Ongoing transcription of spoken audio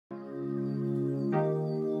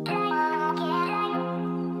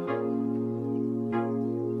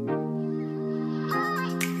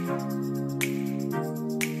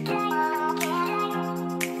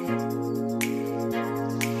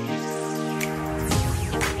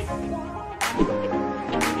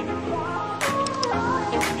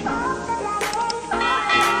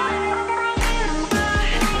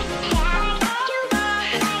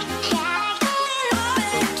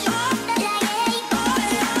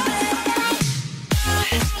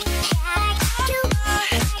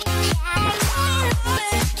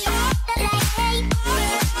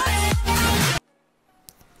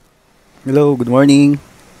Hello, good morning.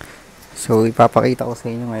 So, ipapakita ko sa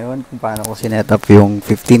inyo ngayon kung paano ko sinet up yung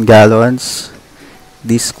 15 gallons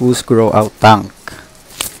Discus grow out tank.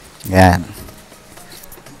 Yan.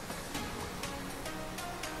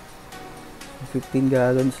 15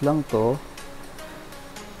 gallons lang to.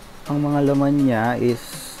 Ang mga laman niya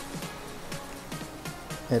is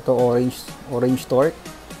ito orange torque.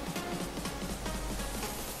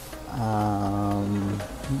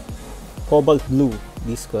 Cobalt blue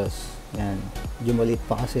Discus. Yan. Medyo maliit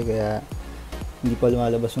pa kasi kaya hindi pa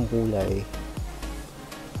lumalabas yung kulay.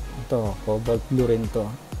 Ito, cobalt blue rin to.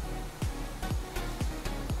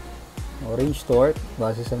 Orange torque,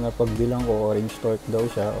 base sa napagbilang ko, orange torque daw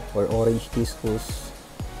siya or orange Discus.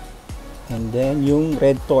 And then yung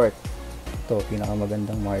red torque. Ito,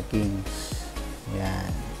 pinakamagandang markings.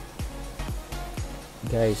 Yan.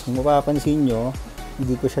 Guys, kung mapapansin nyo,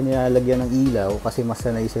 hindi ko siya nilalagyan ng ilaw kasi mas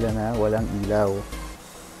sanay sila na walang ilaw.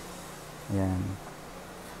 Yan.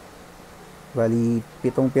 Bali,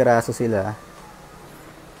 7 piraso sila.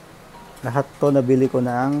 Lahat to nabili ko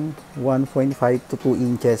ng 1.5 to 2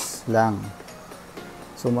 inches lang.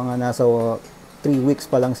 So, mga nasa 3 weeks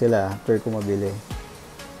pa lang sila after ko mabili.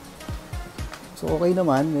 So, okay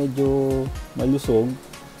naman. Medyo malusog.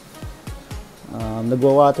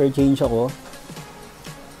 Nagwa-water change ako.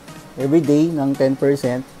 Everyday ng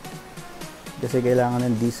 10%. Kasi kailangan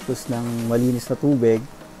ng Discus ng malinis na tubig.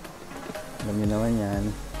 Alam nyo naman yan.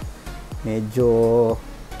 Medyo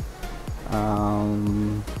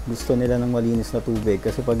gusto nila ng malinis na tubig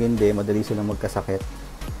kasi pag hindi, madali silang magkasakit.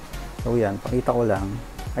 So yan, pakita ko lang.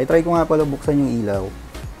 Ay, try ko nga pala buksan yung ilaw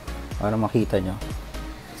para makita nyo.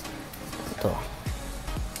 Ito.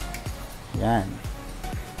 Yan.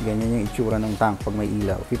 Ganyan yung itsura ng tank pag may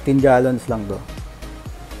ilaw. 15 gallons lang to.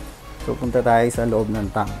 So punta tayo sa loob ng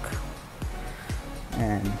tank.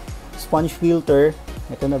 And sponge filter.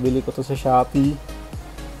 Ito, nabili ko to sa Shopee.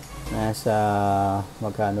 Nasa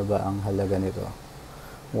magkano ba ang halaga nito?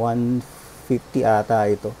 150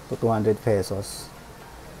 ata ito to 200 pesos.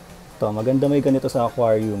 Ito, maganda may ganito sa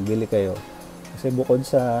aquarium. Bili kayo. Kasi bukod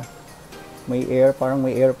sa may air, parang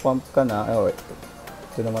may air pump ka na.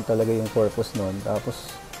 Ito naman talaga yung purpose nun.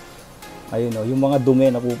 Tapos, ayun o, yung mga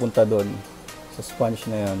dumi na pupunta doon sa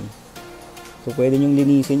sponge na yun. So, pwede nyong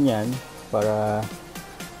linisin yan para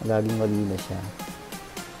laging malinis siya.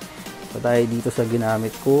 So, tayo dito sa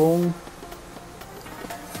ginamit kong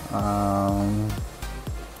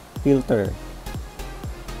filter.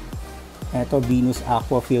 Ito, Venus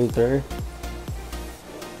Aqua filter.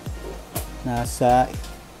 Nasa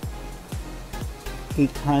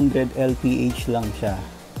 800 LPH lang siya.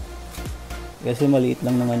 Kasi maliit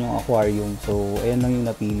lang naman yung aquarium. So, ayan lang yung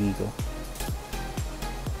napili ko.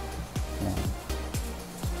 Ayan.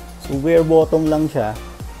 So, bare bottom lang siya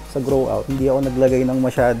sa grow out. Hindi ako naglagay ng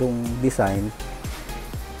masyadong design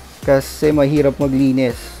kasi mahirap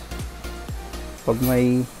maglinis pag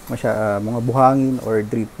may mga buhangin or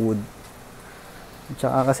drip wood.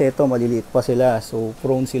 Tsaka kasi ito, maliliit pa sila, so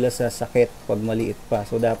prone sila sa sakit pag maliit pa.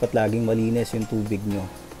 So dapat laging malinis yung tubig nyo.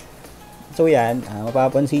 So yan,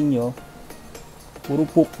 mapapansin nyo, puro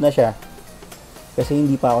poop na siya kasi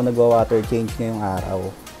hindi pa ako nagwa-water change ngayong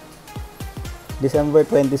araw. December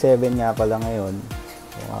 27 nga pala ngayon.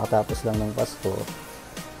 Makatapos lang ng Pasko.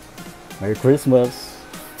 Merry Christmas.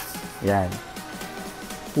 Yan.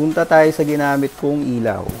 Punta tayo sa ginamit kong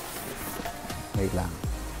ilaw. Wait lang.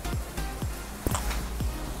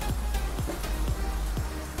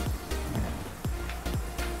 Yan.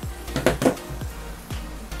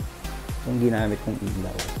 Yung ginamit kong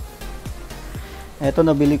ilaw. Ito,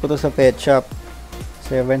 nabili ko to sa pet shop.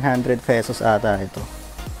 700 pesos ata ito.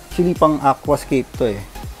 Actually, pang aquascape to eh.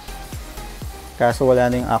 Kaso wala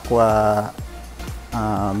na yung aqua,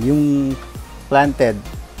 yung planted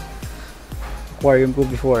aquarium ko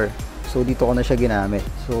before. So dito ko na siya ginamit.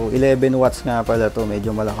 So 11 watts nga pala to,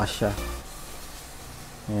 medyo malakas siya.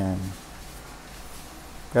 Ayan.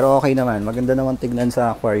 Pero okay naman, maganda naman tignan sa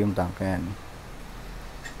aquarium tank. Ayan.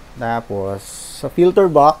 Tapos sa filter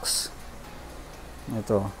box,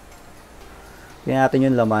 ito. Tingnan natin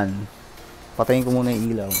yung laman. Patayin ko muna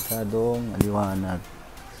yung ilaw. Masyadong maliwanag.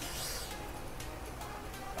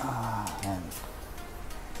 Ayan.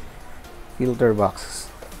 Filter box.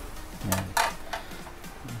 Ayan.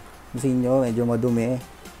 Kasi nyo, medyo madumi.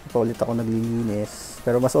 Paulit ako naglilinis.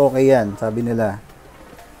 Pero mas okay yan, sabi nila.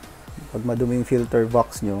 Pag madumi yung filter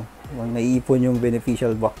box nyo, naiipon yung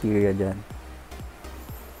beneficial bacteria dyan.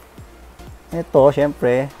 Ito,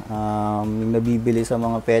 syempre, yung nabibili sa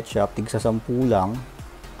mga pet shop, tig sa 10 lang.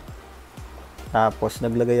 Tapos,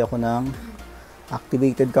 naglagay ako ng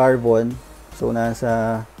activated carbon. So,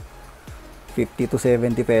 nasa 50 to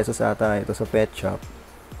 70 pesos ata ito sa pet shop.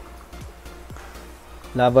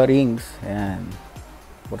 Lava rings, ayan.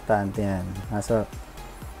 Importante yan. Nasa,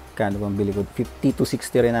 kano bang bili ko? 50 to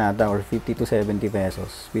 60 rin ata, or 50 to 70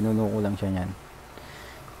 pesos. Pinuno ko lang siya niyan.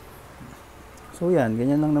 So yan,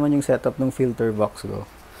 ganyan lang naman yung setup ng filter box ko.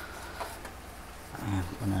 Ayan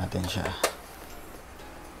po natin siya.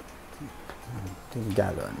 10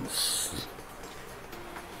 gallons.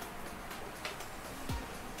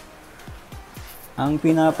 Ang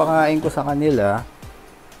pinapakain ko sa kanila,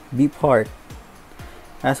 beef heart.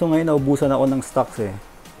 Kaso ngayon naubusan ako ng stocks eh.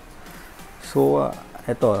 So,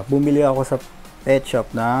 eto, bumili ako sa pet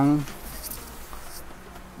shop ng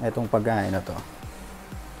etong pagkain na to.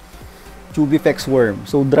 Tubifex worm.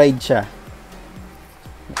 So, dried siya.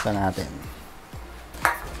 Buksan natin.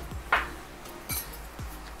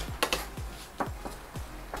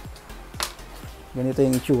 Ganito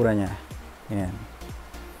yung itsura niya. Ayan.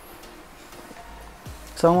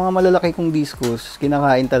 Sa mga malalaki kong discus,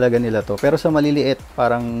 kinakain talaga nila to. Pero sa maliliit,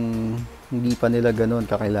 parang hindi pa nila ganun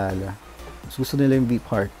kakilala. Gusto nila yung beef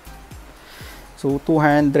heart. So,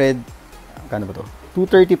 200, kano ba to?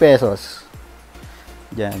 230 pesos.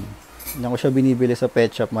 Diyan. Diyan ko siya binibili sa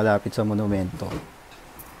pet shop malapit sa monumento.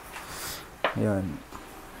 Ayan.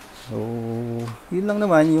 So, yun lang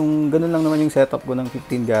naman, ganun lang naman yung setup ko ng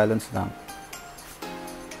 15 gallons lang.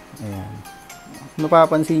 Ayan.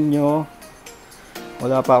 Napapansin nyo,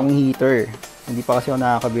 wala pa akong heater. Hindi pa kasi ako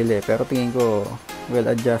nakakabili. Pero tingin ko, well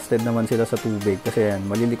adjusted naman sila sa tubig. Kasi yan,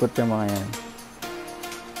 malilikot yung mga yan.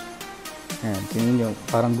 Ayan, tingin nyo,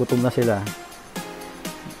 parang gutom na sila.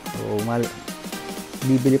 So,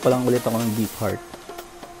 bibili pa lang ulit ako ng beef heart.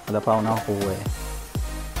 Wala pa ako nakakuha eh.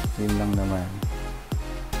 Yun lang naman.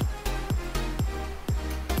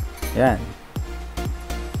 Ayan.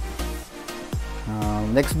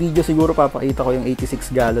 Next video siguro papakita ko yung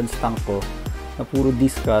 86 gallons tank ko na puro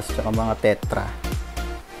Discus tsaka mga tetra.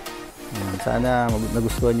 Ayan, sana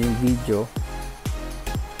nagustuhan niyo yung video.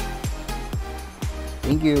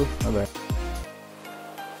 Thank you. Bye bye.